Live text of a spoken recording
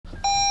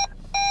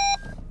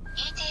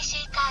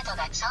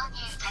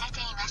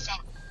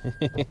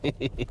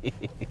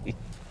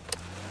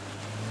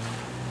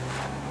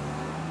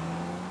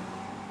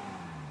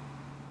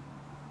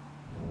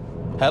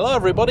Hello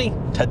everybody,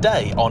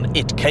 today on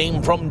It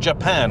Came From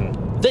Japan,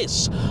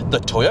 this, the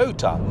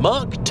Toyota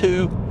Mark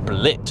II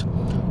Blit.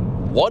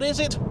 What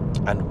is it,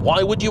 and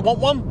why would you want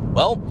one?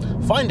 Well,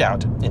 find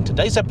out in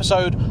today's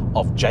episode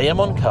of JM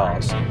on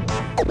Cars.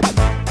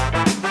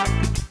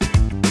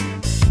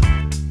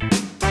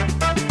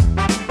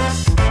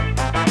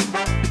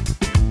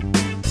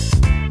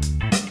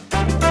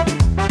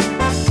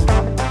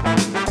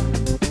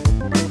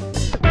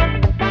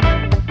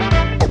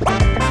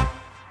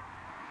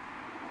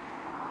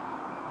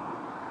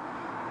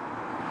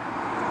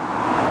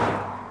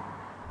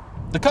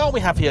 The car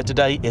we have here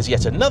today is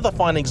yet another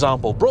fine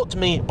example brought to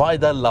me by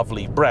the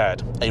lovely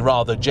Brad, a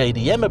rather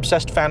JDM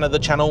obsessed fan of the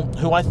channel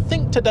who I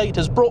think to date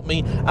has brought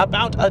me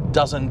about a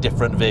dozen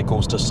different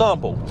vehicles to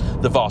sample,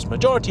 the vast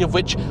majority of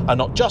which are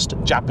not just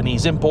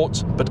Japanese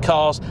imports, but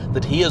cars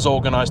that he has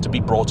organised to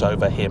be brought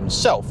over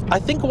himself. I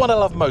think what I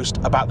love most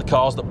about the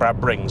cars that Brad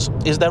brings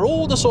is they're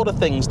all the sort of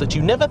things that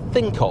you never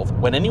think of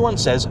when anyone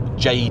says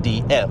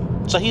JDM.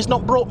 So he's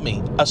not brought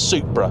me a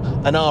Supra,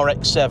 an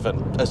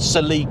RX-7, a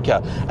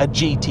Celica, a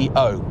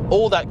GTO,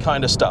 all that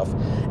kind of stuff.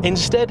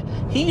 Instead,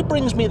 he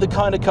brings me the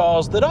kind of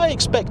cars that I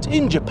expect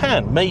in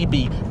Japan may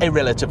be a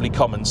relatively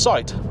common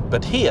sight,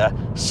 but here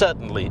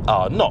certainly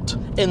are not.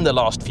 In the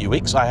last few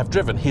weeks, I have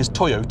driven his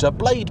Toyota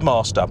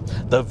Blademaster,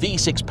 the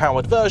V6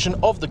 powered version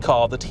of the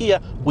car that here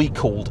we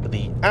called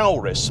the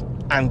Auris.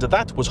 And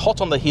that was hot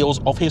on the heels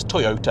of his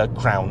Toyota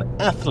Crown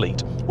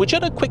Athlete, which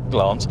at a quick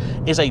glance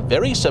is a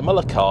very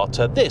similar car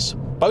to this.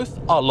 Both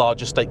are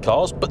large estate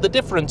cars, but the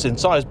difference in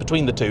size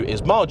between the two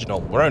is marginal.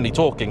 We're only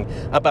talking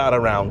about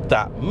around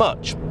that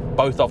much.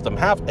 Both of them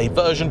have a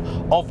version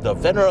of the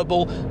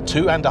venerable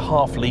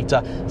 2.5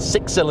 litre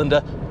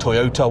 6-cylinder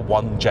Toyota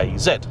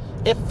 1JZ.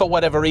 If for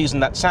whatever reason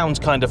that sounds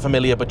kind of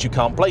familiar but you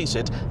can't place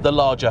it, the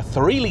larger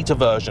 3-litre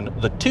version,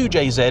 the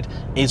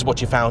 2JZ, is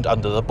what you found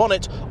under the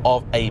bonnet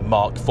of a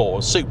Mark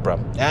IV Supra,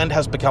 and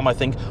has become, I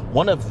think,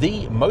 one of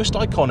the most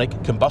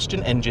iconic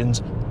combustion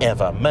engines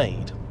ever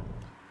made.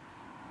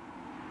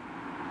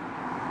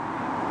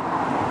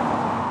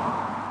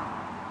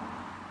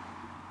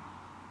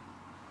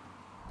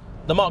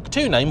 The Mark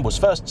II name was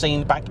first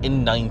seen back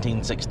in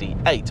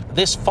 1968.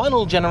 This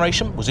final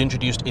generation was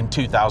introduced in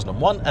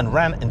 2001 and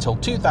ran until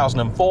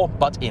 2004,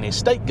 but in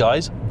estate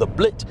guise, the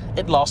Blit,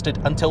 it lasted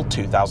until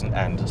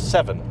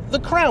 2007. The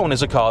Crown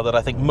is a car that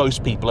I think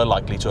most people are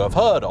likely to have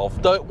heard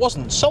of, though it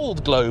wasn't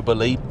sold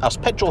globally. Us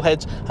petrol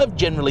heads have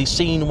generally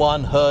seen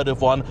one, heard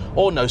of one,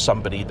 or know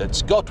somebody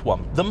that's got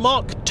one. The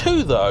Mark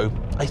II, though,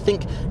 I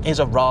think is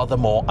a rather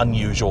more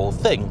unusual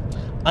thing.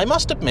 I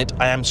must admit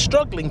I am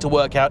struggling to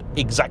work out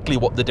exactly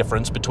what the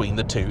difference between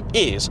the two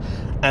is,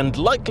 and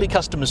likely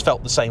customers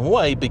felt the same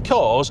way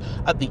because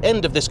at the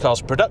end of this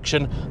car's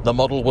production the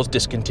model was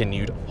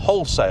discontinued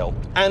wholesale,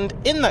 and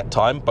in that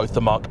time both the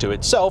Mark II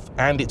itself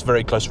and its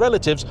very close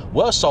relatives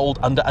were sold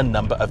under a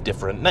number of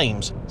different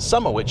names,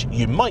 some of which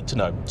you might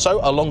know.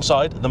 So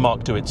alongside the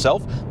Mark II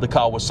itself, the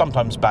car was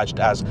sometimes badged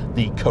as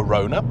the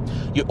Corona.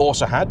 You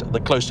also had the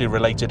closely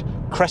related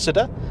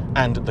Cressida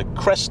and the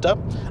Cresta,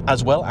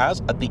 as well as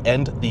at the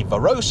end the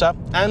Verosa,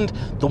 and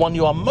the one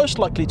you are most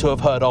likely to have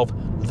heard of,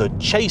 the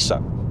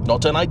Chaser.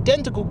 Not an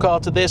identical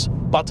car to this,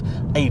 but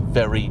a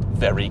very,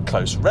 very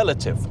close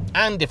relative.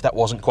 And if that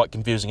wasn't quite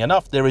confusing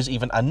enough, there is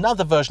even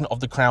another version of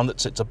the Crown that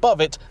sits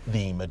above it,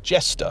 the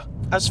Majesta.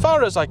 As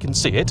far as I can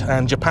see it,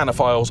 and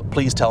Japanophiles,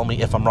 please tell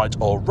me if I'm right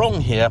or wrong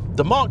here,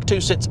 the Mark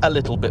II sits a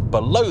little bit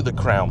below the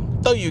Crown.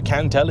 Though you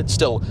can tell it's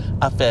still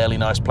a fairly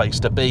nice place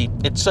to be,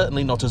 it's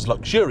certainly not as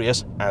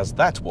luxurious as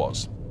that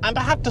was. And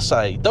I have to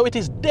say, though it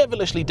is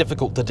devilishly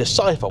difficult to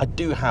decipher, I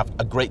do have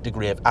a great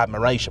degree of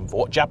admiration for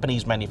what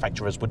Japanese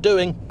manufacturers were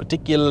doing,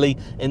 particularly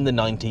in the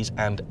 90s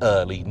and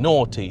early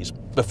noughties.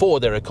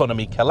 Before their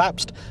economy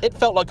collapsed, it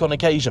felt like on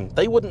occasion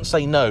they wouldn't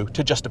say no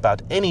to just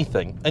about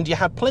anything, and you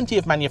had plenty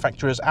of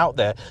manufacturers out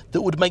there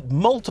that would make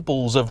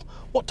multiples of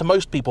what to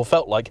most people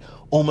felt like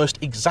almost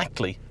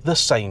exactly the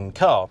same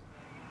car.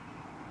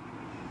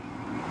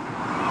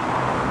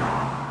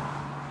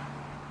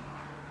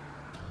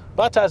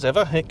 But as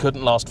ever, it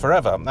couldn't last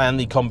forever, and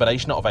the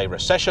combination of a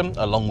recession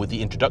along with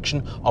the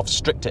introduction of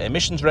stricter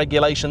emissions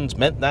regulations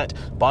meant that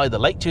by the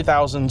late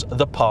 2000s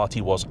the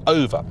party was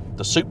over.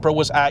 The Supra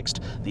was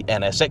axed, the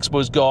NSX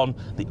was gone,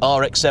 the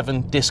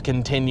RX-7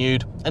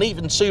 discontinued, and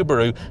even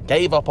Subaru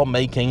gave up on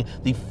making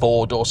the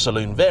 4-door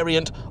saloon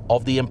variant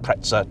of the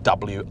Impreza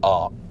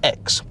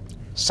WRX.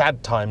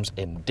 Sad times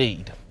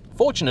indeed.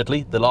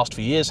 Fortunately, the last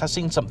few years has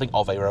seen something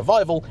of a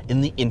revival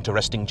in the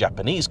interesting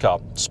Japanese car,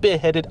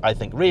 spearheaded, I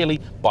think really,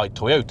 by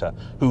Toyota,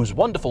 whose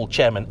wonderful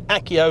chairman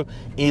Akio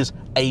is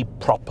a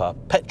proper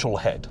petrol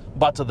head.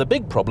 But the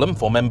big problem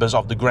for members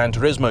of the Gran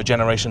Turismo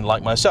generation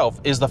like myself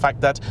is the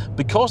fact that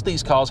because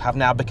these cars have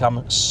now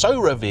become so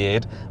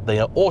revered, they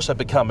are also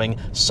becoming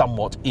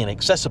somewhat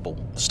inaccessible.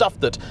 Stuff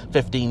that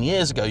 15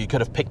 years ago you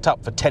could have picked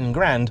up for 10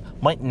 grand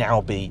might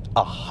now be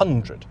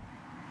 100.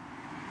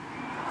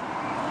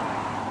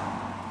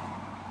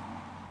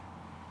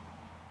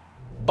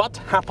 But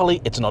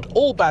happily, it's not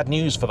all bad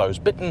news for those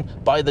bitten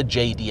by the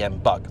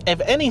JDM bug.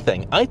 If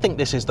anything, I think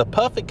this is the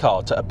perfect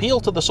car to appeal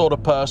to the sort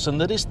of person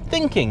that is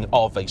thinking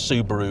of a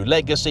Subaru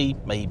Legacy,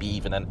 maybe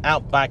even an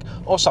Outback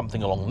or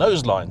something along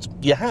those lines.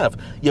 You have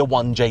your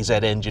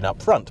 1JZ engine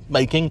up front,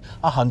 making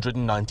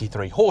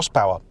 193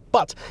 horsepower.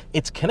 But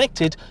it's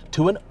connected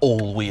to an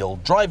all-wheel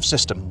drive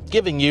system,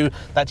 giving you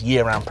that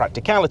year-round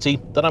practicality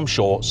that I'm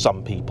sure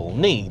some people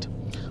need.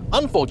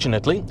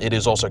 Unfortunately, it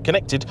is also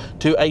connected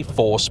to a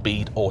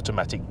 4-speed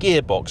automatic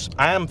gearbox.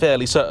 I am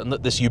fairly certain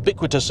that this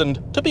ubiquitous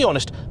and, to be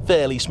honest,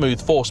 fairly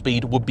smooth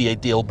 4-speed would be a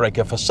deal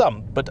breaker for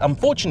some, but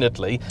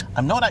unfortunately,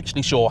 I'm not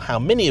actually sure how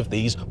many of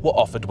these were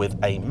offered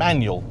with a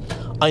manual.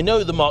 I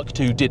know the Mark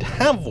II did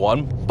have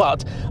one,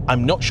 but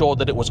I'm not sure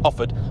that it was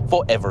offered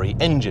for every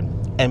engine.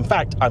 In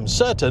fact, I'm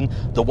certain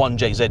the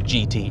 1JZ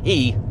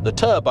GTE, the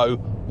turbo,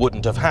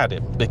 wouldn't have had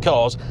it,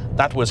 because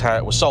that was how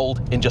it was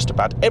sold in just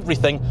about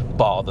everything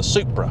bar the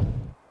Supra.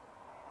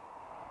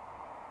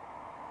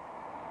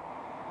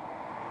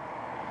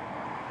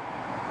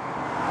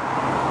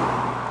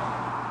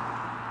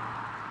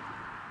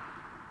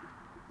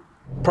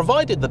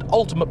 Provided that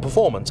ultimate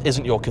performance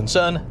isn't your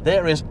concern,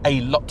 there is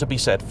a lot to be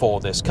said for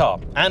this car.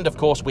 And of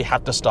course, we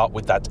have to start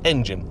with that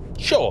engine.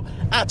 Sure,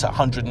 at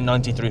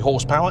 193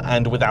 horsepower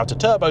and without a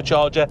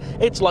turbocharger,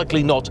 it's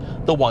likely not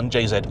the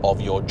 1JZ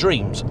of your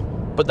dreams.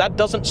 But that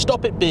doesn't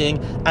stop it being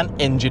an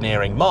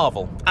engineering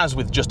marvel. As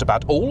with just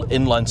about all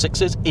inline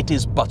sixes, it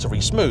is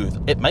buttery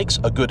smooth. It makes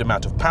a good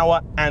amount of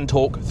power and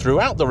torque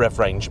throughout the rev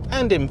range,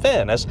 and in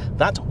fairness,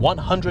 that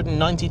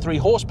 193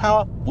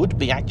 horsepower would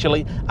be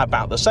actually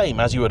about the same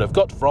as you would have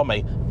got from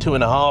a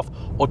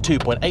 2.5 or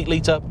 2.8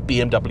 litre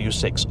BMW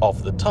 6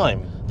 of the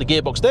time. The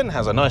gearbox then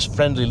has a nice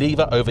friendly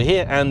lever over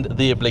here and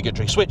the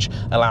obligatory switch,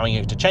 allowing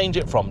you to change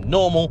it from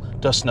normal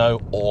to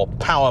snow or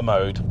power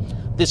mode.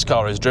 This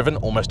car is driven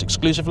almost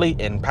exclusively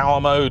in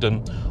power mode,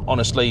 and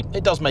honestly,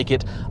 it does make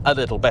it a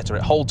little better.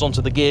 It holds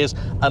onto the gears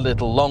a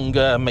little longer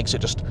and makes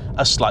it just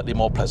a slightly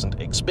more pleasant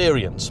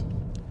experience.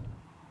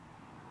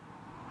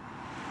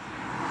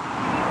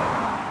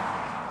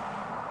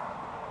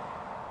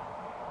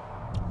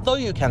 Though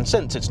you can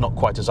sense it's not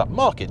quite as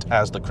upmarket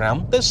as the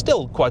Crown, there's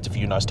still quite a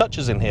few nice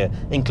touches in here,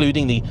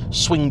 including the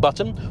swing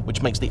button,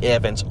 which makes the air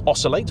vents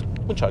oscillate,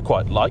 which I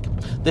quite like.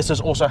 This has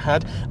also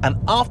had an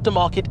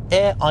aftermarket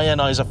air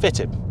ionizer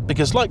fitted,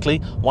 because likely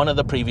one of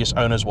the previous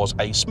owners was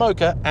a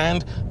smoker,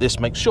 and this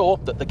makes sure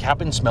that the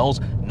cabin smells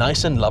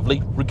nice and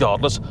lovely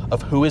regardless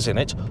of who is in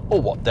it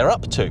or what they're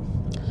up to.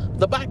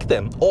 The back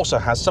then also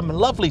has some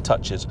lovely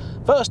touches.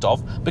 First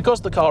off,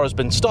 because the car has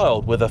been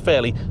styled with a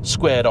fairly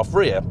squared off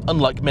rear,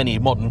 unlike many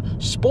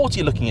modern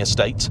sporty looking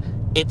estates,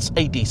 it's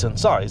a decent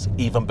size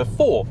even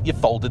before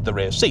you've folded the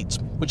rear seats,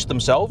 which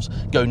themselves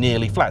go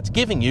nearly flat,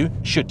 giving you,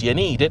 should you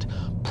need it,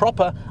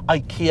 proper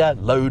IKEA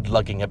load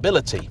lugging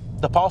ability.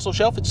 The parcel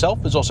shelf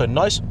itself is also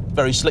nice,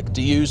 very slick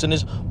to use, and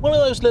is one of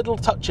those little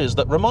touches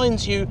that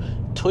reminds you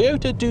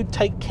Toyota do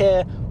take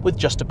care with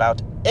just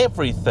about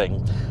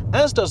everything.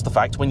 As does the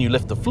fact when you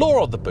lift the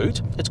floor of the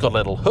boot, it's got a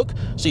little hook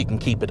so you can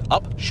keep it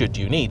up should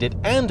you need it,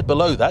 and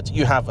below that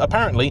you have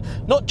apparently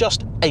not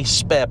just a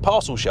spare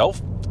parcel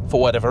shelf, for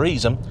whatever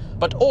reason,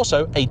 but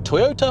also a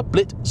Toyota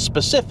Blit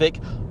specific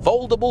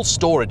foldable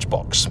storage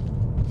box.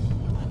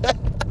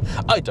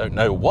 I don't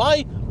know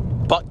why,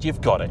 but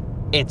you've got it.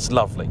 It's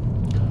lovely.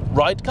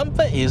 Ride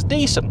comfort is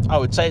decent. I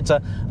would say it's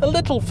a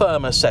little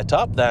firmer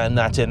setup than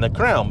that in the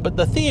Crown, but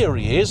the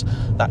theory is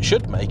that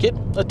should make it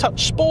a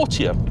touch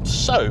sportier.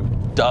 So,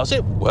 does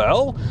it?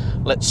 Well,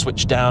 let's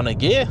switch down a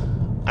gear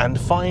and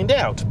find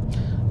out.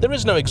 There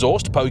is no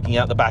exhaust poking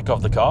out the back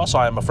of the car, so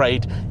I am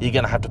afraid you're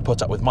going to have to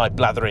put up with my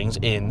blatherings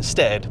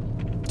instead.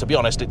 To be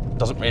honest, it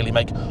doesn't really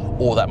make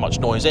all that much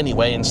noise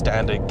anyway in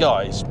standard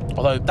guise.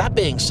 Although, that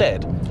being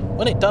said,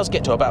 when it does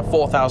get to about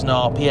 4,000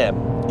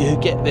 RPM, you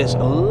get this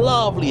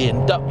lovely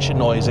induction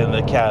noise in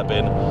the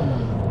cabin.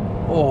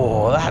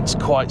 Oh, that's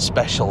quite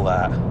special,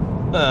 that.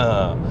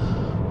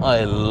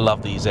 I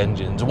love these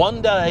engines.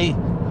 One day,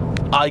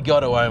 I got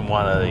to own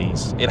one of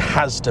these. It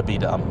has to be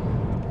done.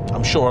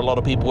 I'm sure a lot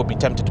of people would be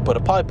tempted to put a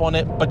pipe on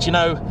it, but you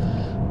know,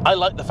 I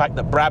like the fact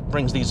that Brad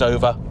brings these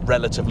over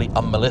relatively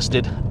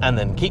unmolested and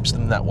then keeps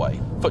them that way.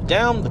 Foot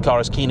down, the car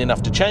is keen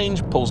enough to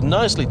change, pulls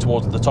nicely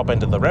towards the top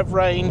end of the rev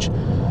range.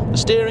 The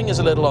steering is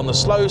a little on the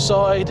slow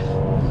side,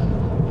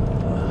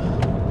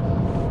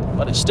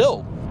 but it's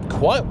still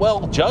quite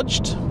well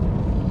judged.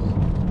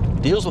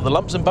 Deals with the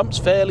lumps and bumps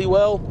fairly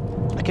well.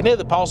 I can hear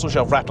the parcel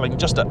shelf rattling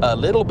just a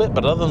little bit,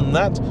 but other than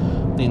that,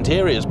 the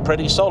interior is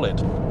pretty solid.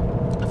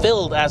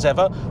 Filled, as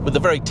ever, with the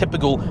very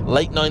typical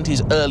late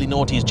 90s, early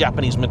noughties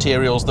Japanese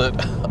materials that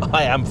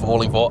I am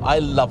falling for. I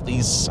love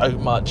these so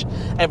much.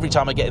 Every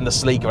time I get in the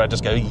sleeker, I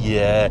just go,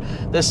 yeah,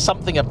 there's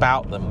something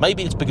about them.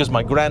 Maybe it's because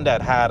my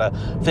granddad had a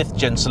 5th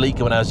gen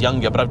sleeker when I was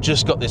younger, but I've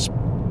just got this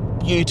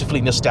beautifully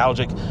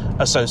nostalgic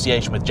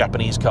association with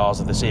Japanese cars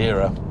of this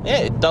era. Yeah,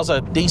 it does a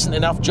decent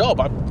enough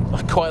job.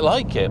 I quite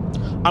like it.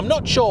 I'm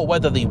not sure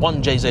whether the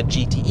 1JZ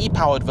GTE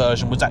powered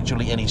version was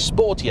actually any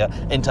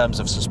sportier in terms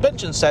of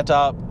suspension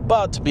setup,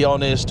 but to be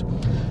honest,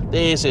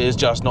 This is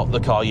just not the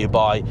car you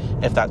buy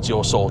if that's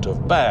your sort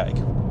of bag.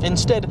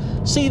 Instead,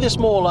 see this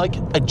more like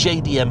a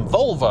JDM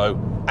Volvo,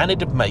 and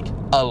it'd make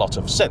a lot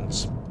of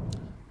sense.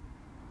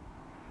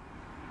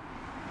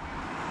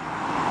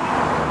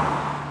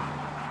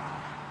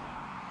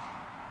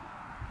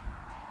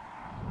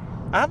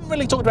 I haven't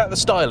really talked about the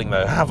styling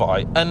though, have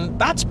I? And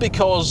that's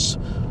because,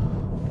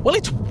 well,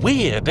 it's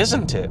weird,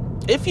 isn't it?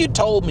 If you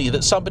told me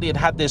that somebody had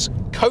had this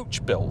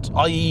coach built,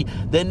 i.e.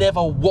 there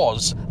never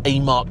was a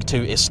Mark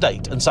II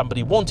estate and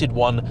somebody wanted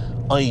one,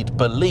 I'd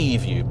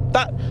believe you.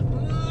 That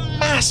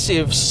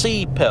massive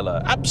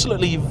C-pillar,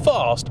 absolutely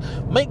vast,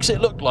 makes it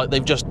look like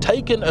they've just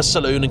taken a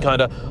saloon and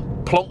kind of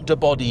plonked a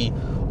body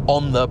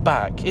on the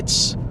back.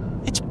 It's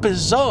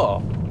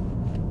bizarre.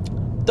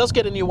 It does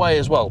get in your way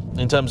as well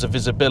in terms of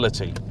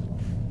visibility.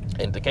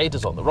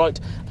 Indicators on the right,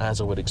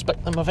 as I would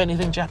expect them of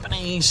anything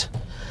Japanese.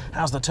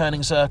 How's the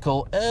turning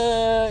circle?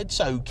 It's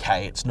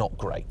okay, it's not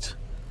great.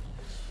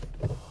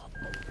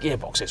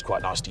 Gearbox is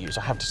quite nice to use,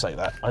 I have to say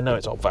that. I know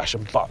it's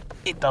old-fashioned, but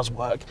it does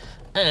work.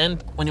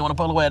 And when you want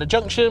to pull away at a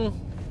junction,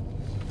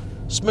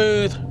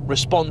 smooth,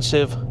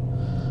 responsive,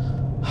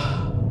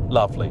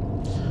 lovely.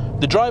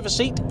 The driver's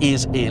seat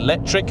is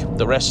electric,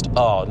 the rest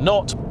are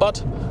not,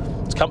 but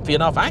it's comfy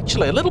enough.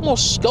 Actually, a little more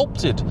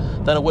sculpted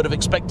than I would have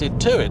expected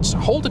too. It's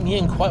holding me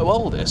in quite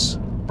well, this.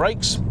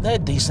 Brakes, they're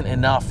decent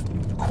enough.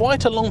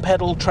 Quite a long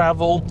pedal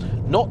travel,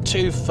 not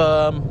too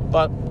firm,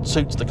 but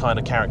suits the kind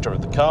of character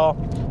of the car.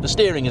 The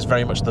steering is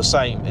very much the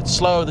same. It's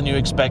slower than you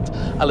expect,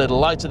 a little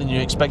lighter than you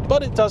expect,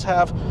 but it does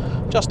have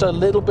just a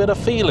little bit of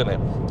feel in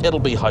it. It'll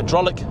be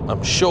hydraulic,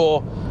 I'm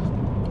sure,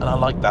 and I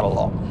like that a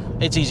lot.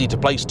 It's easy to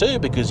place too,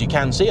 because you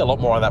can see a lot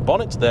more of that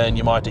bonnet than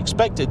you might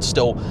expect. It's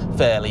still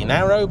fairly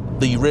narrow.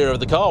 The rear of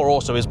the car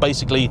also is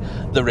basically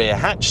the rear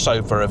hatch,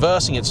 so for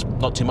reversing it's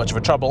not too much of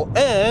a trouble.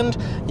 And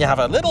you have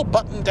a little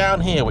button down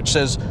here which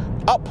says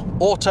up,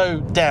 auto,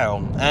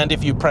 down, and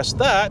if you press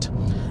that,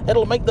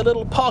 it'll make the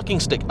little parking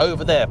stick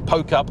over there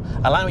poke up,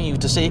 allowing you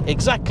to see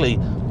exactly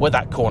where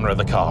that corner of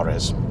the car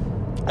is.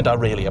 And I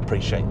really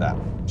appreciate that.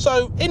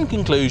 So, in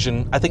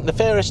conclusion, I think the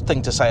fairest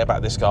thing to say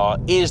about this car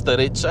is that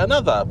it's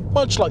another,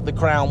 much like the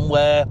Crown,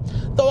 where,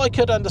 though I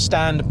could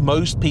understand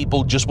most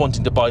people just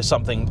wanting to buy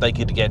something they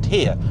could get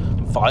here,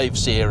 5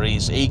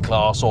 Series,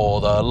 E-Class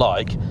or the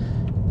like,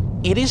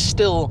 it is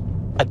still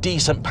a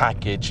decent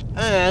package,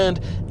 and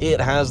it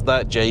has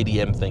that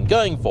JDM thing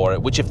going for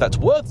it, which if that's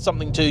worth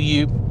something to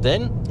you,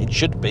 then it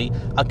should be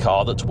a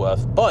car that's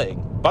worth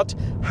buying. But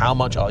how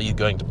much are you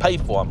going to pay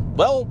for one?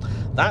 Well,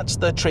 that's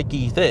the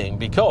tricky thing,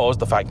 because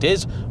the fact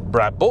is,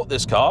 Brad bought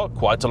this car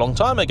quite a long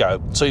time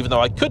ago, so even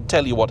though I could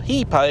tell you what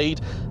he paid,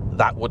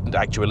 that wouldn't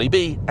actually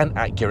be an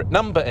accurate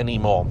number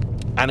anymore.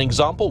 An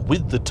example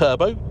with the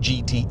Turbo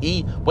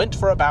GTE went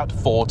for about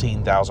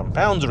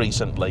 £14,000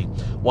 recently.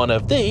 One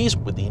of these,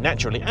 with the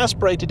naturally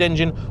aspirated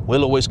engine,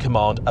 will always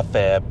command a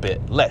fair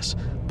bit less.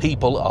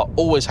 People are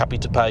always happy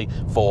to pay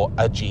for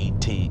a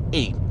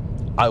GTE.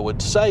 I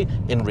would say,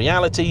 in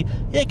reality,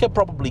 you could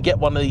probably get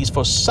one of these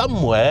for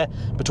somewhere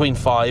between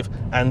 £5,000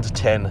 and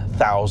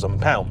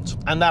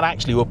 £10,000. And that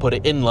actually will put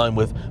it in line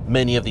with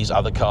many of these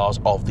other cars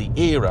of the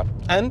era.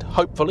 And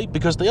hopefully,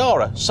 because they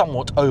are a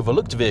somewhat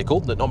overlooked vehicle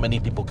that not many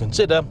people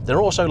consider,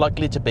 they're also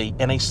likely to be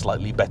in a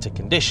slightly better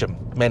condition.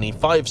 Many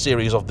 5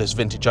 Series of this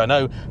vintage I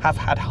know have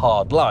had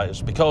hard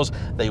lives because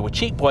they were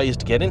cheap ways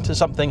to get into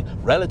something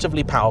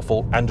relatively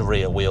powerful and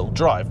rear-wheel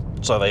drive.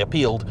 So they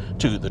appealed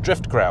to the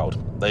drift crowd.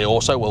 They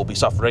also will be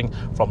suffering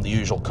from the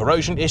usual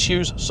corrosion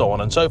issues, so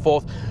on and so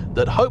forth,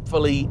 that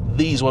hopefully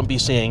these won't be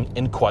seeing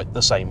in quite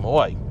the same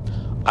way.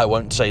 I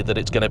won't say that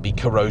it's going to be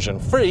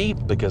corrosion-free,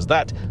 because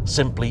that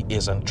simply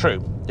isn't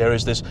true. There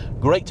is this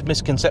great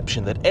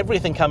misconception that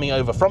everything coming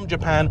over from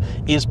Japan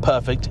is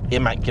perfect,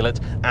 immaculate,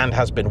 and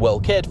has been well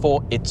cared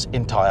for its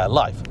entire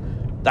life.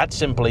 That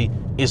simply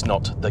is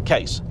not the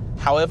case.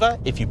 However,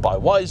 if you buy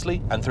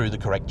wisely and through the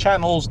correct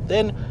channels,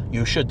 then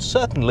you should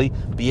certainly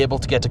be able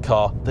to get a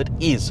car that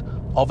is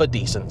of a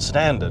decent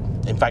standard.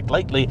 In fact,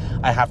 lately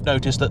I have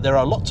noticed that there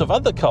are lots of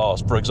other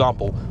cars, for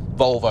example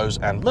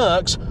Volvos and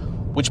Mercs,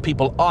 which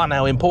people are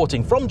now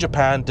importing from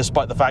Japan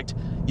despite the fact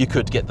you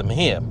could get them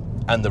here.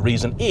 And the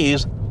reason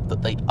is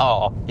that they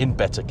are in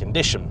better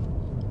condition.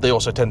 They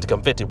also tend to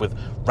come fitted with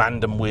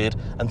random weird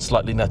and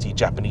slightly nutty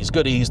Japanese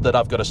goodies that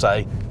I've got to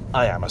say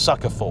I am a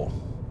sucker for.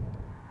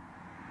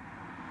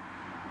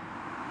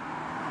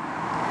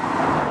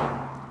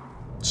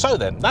 So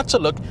then, that's a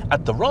look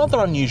at the rather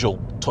unusual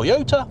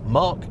Toyota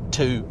Mark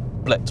II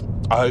Blit.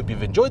 I hope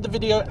you've enjoyed the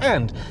video,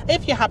 and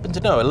if you happen to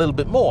know a little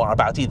bit more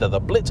about either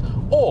the Blit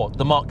or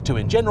the Mark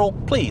II in general,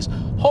 please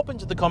hop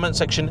into the comment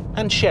section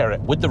and share it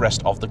with the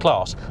rest of the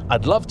class.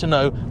 I'd love to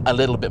know a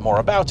little bit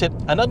more about it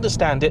and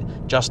understand it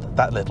just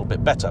that little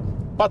bit better.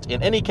 But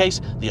in any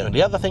case, the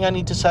only other thing I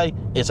need to say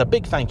is a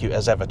big thank you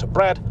as ever to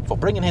Brad for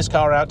bringing his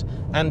car out,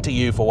 and to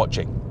you for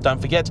watching. Don't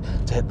forget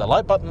to hit the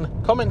like button,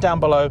 comment down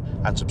below,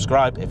 and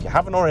subscribe if you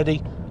haven't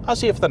already. I'll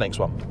see you for the next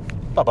one.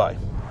 Bye bye.